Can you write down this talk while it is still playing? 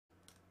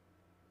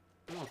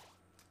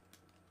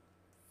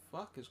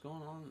fuck is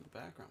going on in the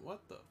background? What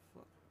the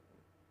fuck?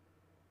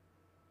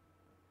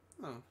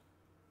 Oh.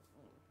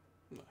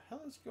 What the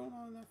hell is going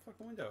on in that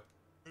fucking window?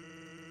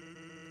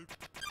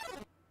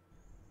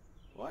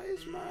 Why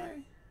is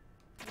my...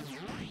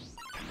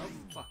 Oh,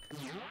 fuck.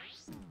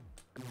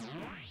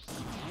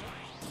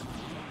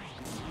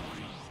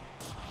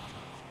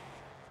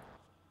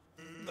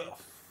 The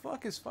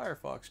fuck is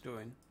Firefox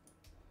doing?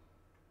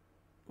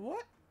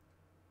 What?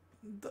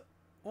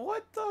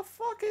 What the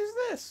fuck is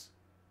this?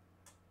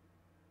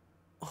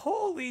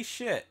 Holy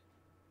shit.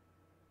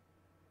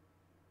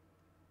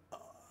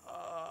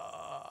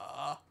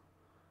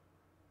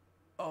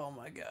 Oh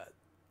my god.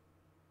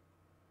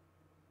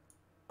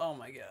 Oh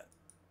my god.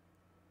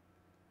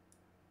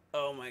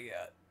 Oh my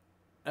god.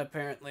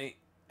 Apparently,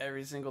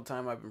 every single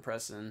time I've been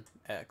pressing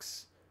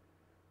X,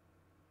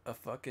 a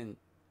fucking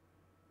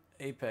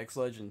Apex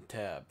Legend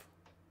tab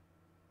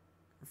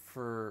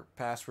for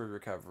password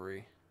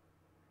recovery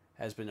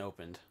has been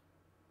opened.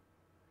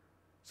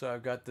 So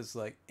I've got this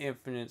like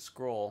infinite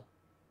scroll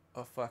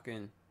of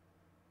fucking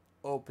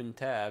open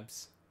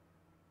tabs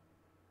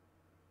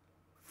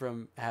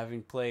from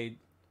having played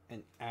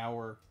an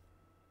hour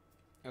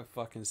of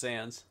fucking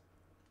Sans.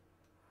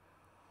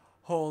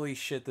 Holy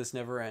shit, this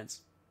never ends.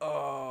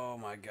 Oh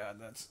my god,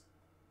 that's...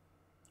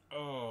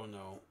 Oh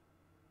no.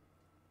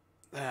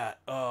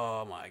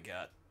 Oh my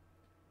god.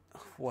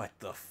 What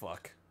the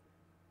fuck?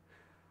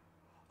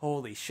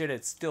 Holy shit,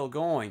 it's still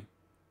going.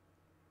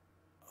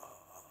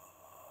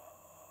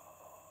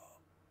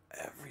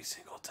 Every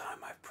single time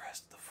I've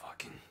pressed the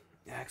fucking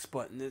X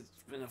button, it's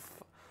been a...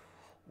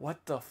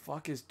 What the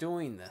fuck is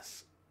doing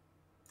this?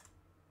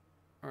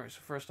 Alright, so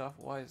first off,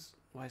 why is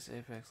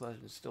Apex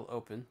Legends still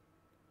open?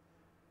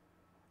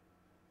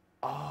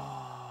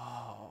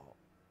 Oh,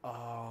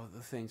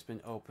 the thing's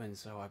been open,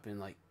 so I've been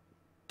like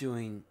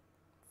doing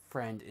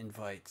friend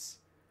invites.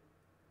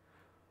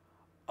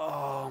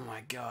 Oh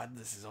my god,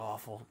 this is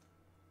awful.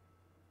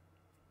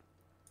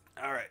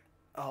 Alright,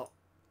 I'll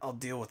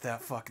deal with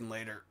that fucking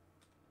later.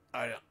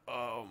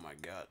 Oh my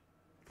god.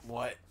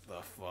 What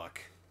the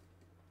fuck?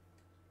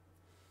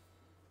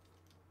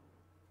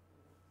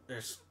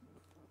 There's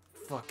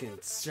fucking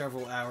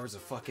several hours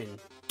of fucking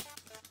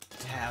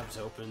tabs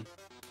open.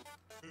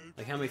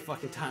 Like, how many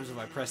fucking times have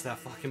I pressed that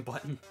fucking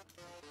button?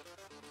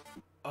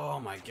 Oh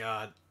my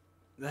god.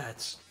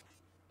 That's...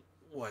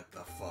 What the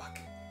fuck?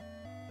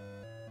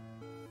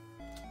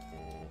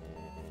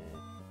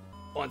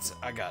 Once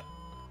I got...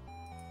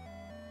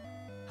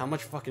 How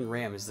much fucking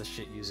RAM is this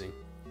shit using?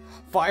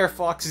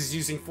 Firefox is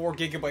using 4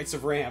 gigabytes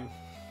of RAM.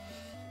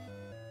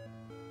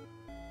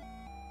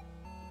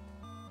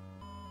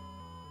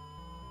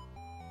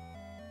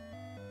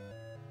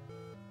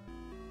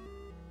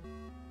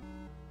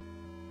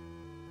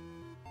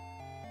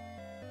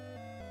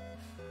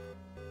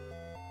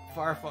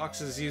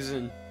 Firefox is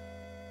using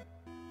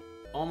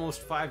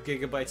almost 5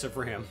 gigabytes of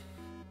RAM.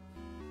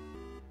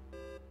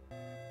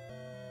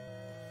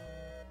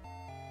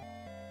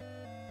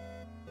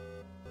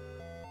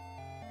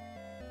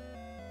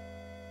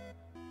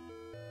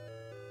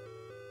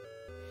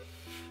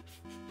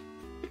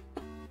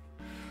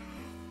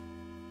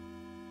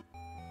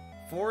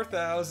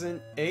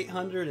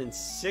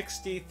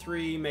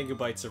 $4,863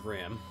 megabytes of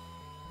RAM.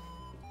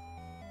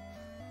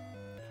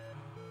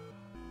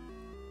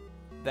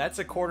 That's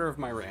a quarter of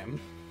my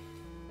RAM.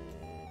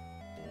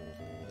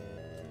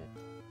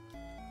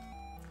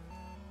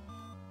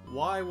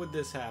 Why would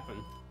this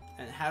happen?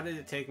 And how did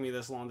it take me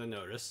this long to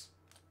notice?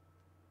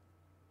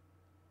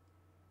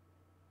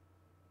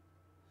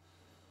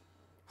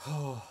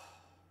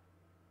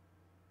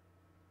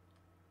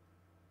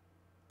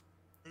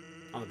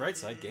 On the bright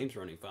side, game's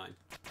running fine.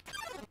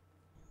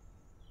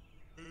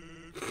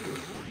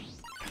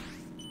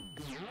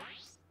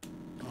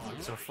 Oh, I'm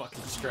so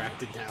fucking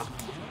distracted now.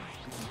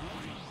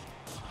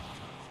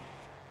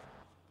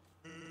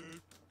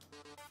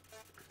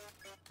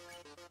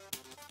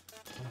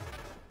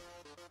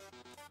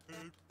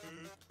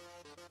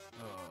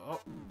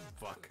 Oh,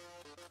 fuck.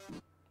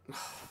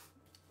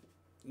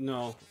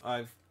 No,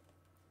 I've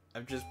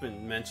just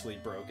been mentally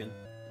broken.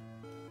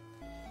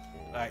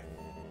 I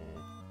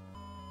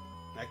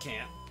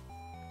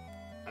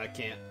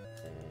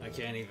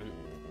can't even.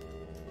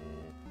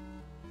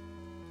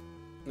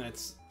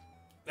 That's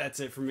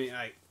it for me.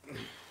 I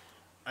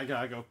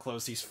gotta go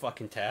close these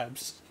fucking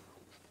tabs.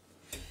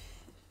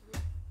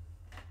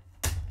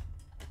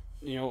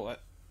 You know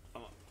what?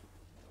 I'm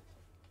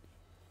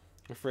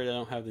afraid I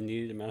don't have the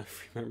needed amount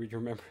of memory to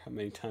remember how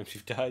many times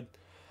you've died.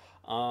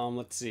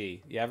 Let's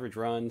see. The average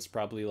run's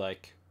probably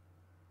like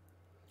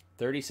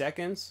 30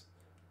 seconds.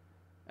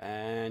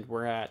 And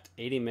we're at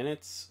 80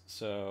 minutes,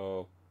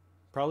 so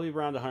probably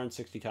around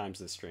 160 times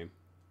this stream.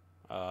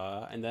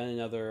 And then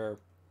another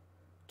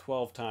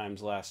 12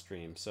 times last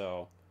stream,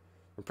 so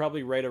we're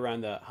probably right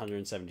around the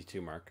 172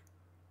 mark,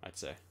 I'd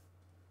say.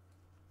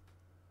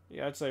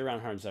 Yeah, I'd say around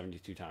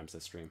 172 times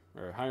this stream.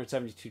 Or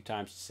 172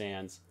 times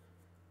Sans,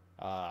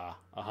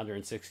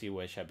 160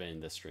 which have been in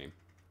this stream.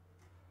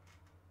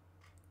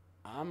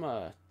 I'm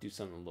gonna do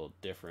something a little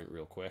different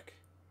real quick.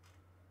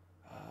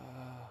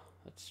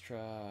 let's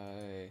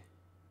try.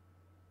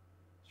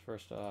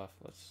 First off,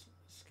 let's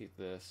keep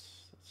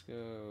this. Let's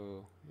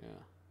go. Yeah,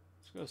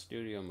 let's go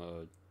studio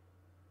mode.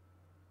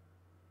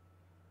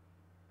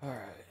 All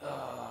right.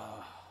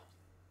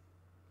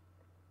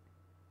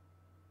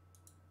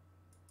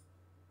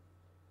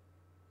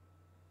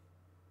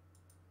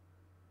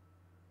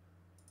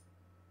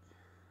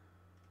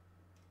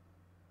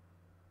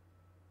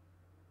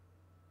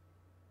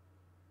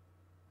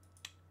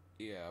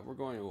 Yeah, we're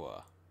going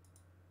to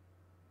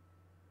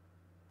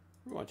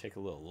take a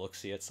little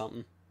look-see at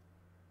something.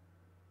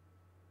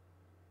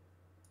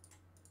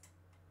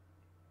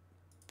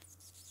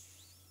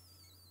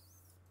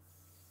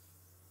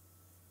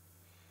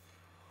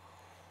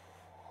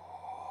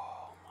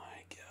 Oh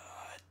my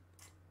god.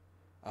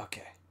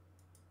 Okay.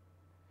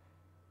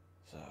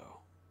 So,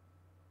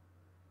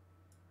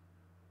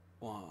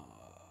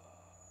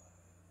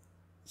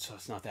 so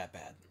it's not that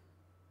bad.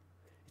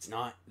 It's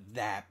not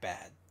that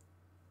bad.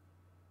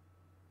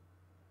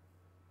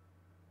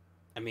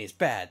 I mean, it's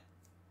bad.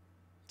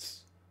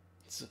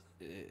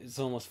 It's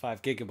almost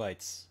 5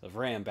 gigabytes of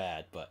RAM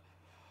bad, but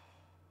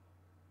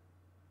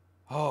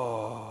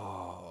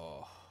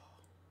oh,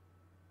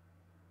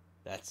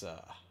 that's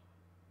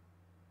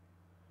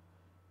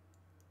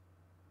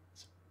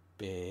it's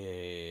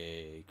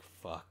big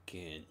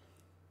fucking.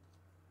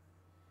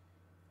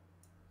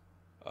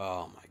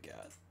 Oh my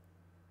god.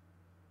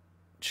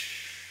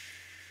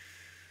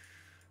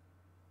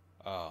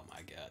 Oh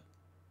my god.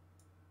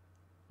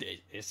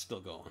 It's still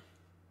going.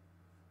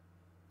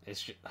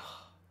 It's just.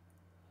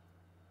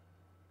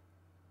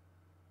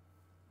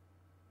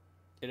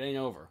 It ain't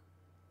over.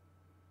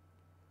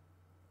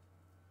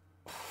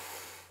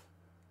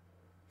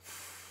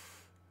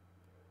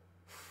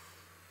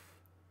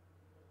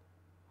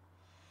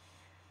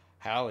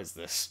 How is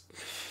this?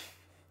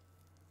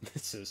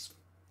 This is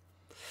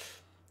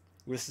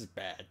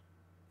bad.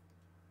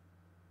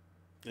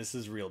 This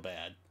is real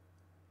bad.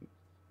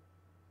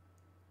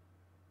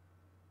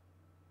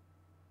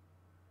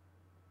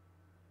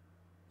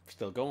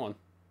 Still going.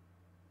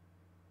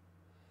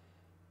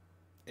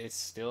 It's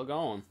still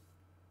going.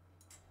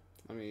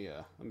 Let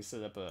me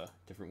set up a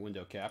different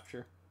window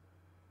capture.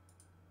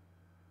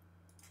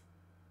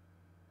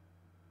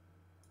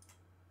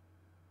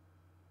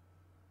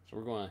 So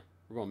we're going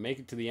to make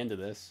it to the end of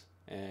this,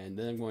 and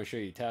then I'm going to show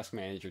you Task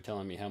Manager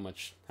telling me how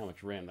much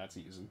RAM that's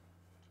using.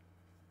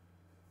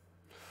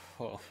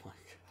 Oh my god.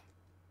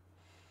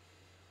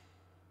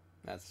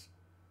 That's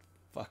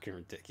fucking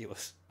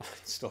ridiculous.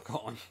 It's still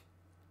going.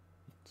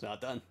 It's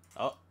not done.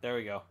 Oh, there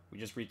we go. We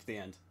just reached the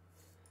end.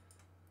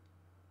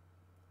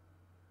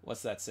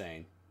 What's that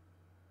saying?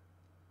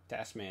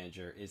 Task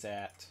Manager is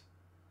at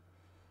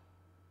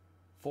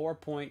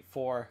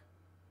 4.4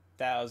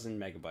 thousand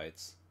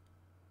megabytes.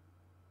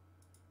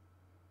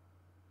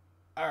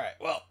 Alright,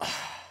 well,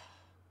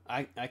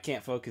 I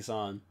can't focus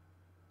on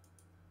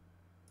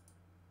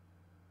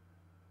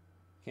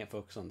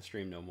the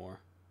stream no more.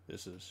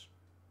 This is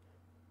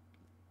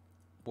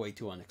way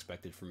too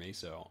unexpected for me,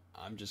 so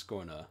I'm just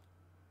going to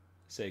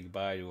say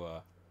goodbye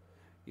to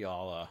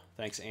y'all.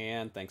 Thanks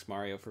Ann, thanks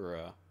Mario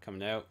for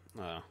coming out.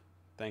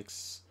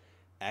 Thanks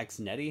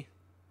Axnetti.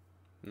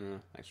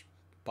 Thanks for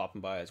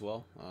popping by as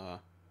well.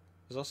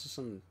 There's also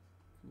some,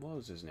 what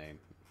was his name?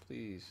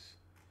 Please.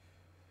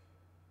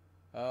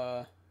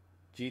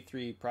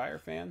 G3 Prior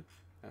fan.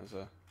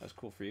 That's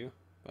cool for you.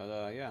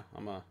 But yeah,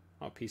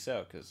 I'll peace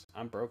out because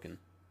I'm broken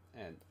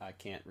and I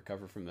can't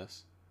recover from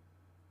this.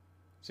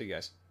 See you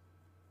guys.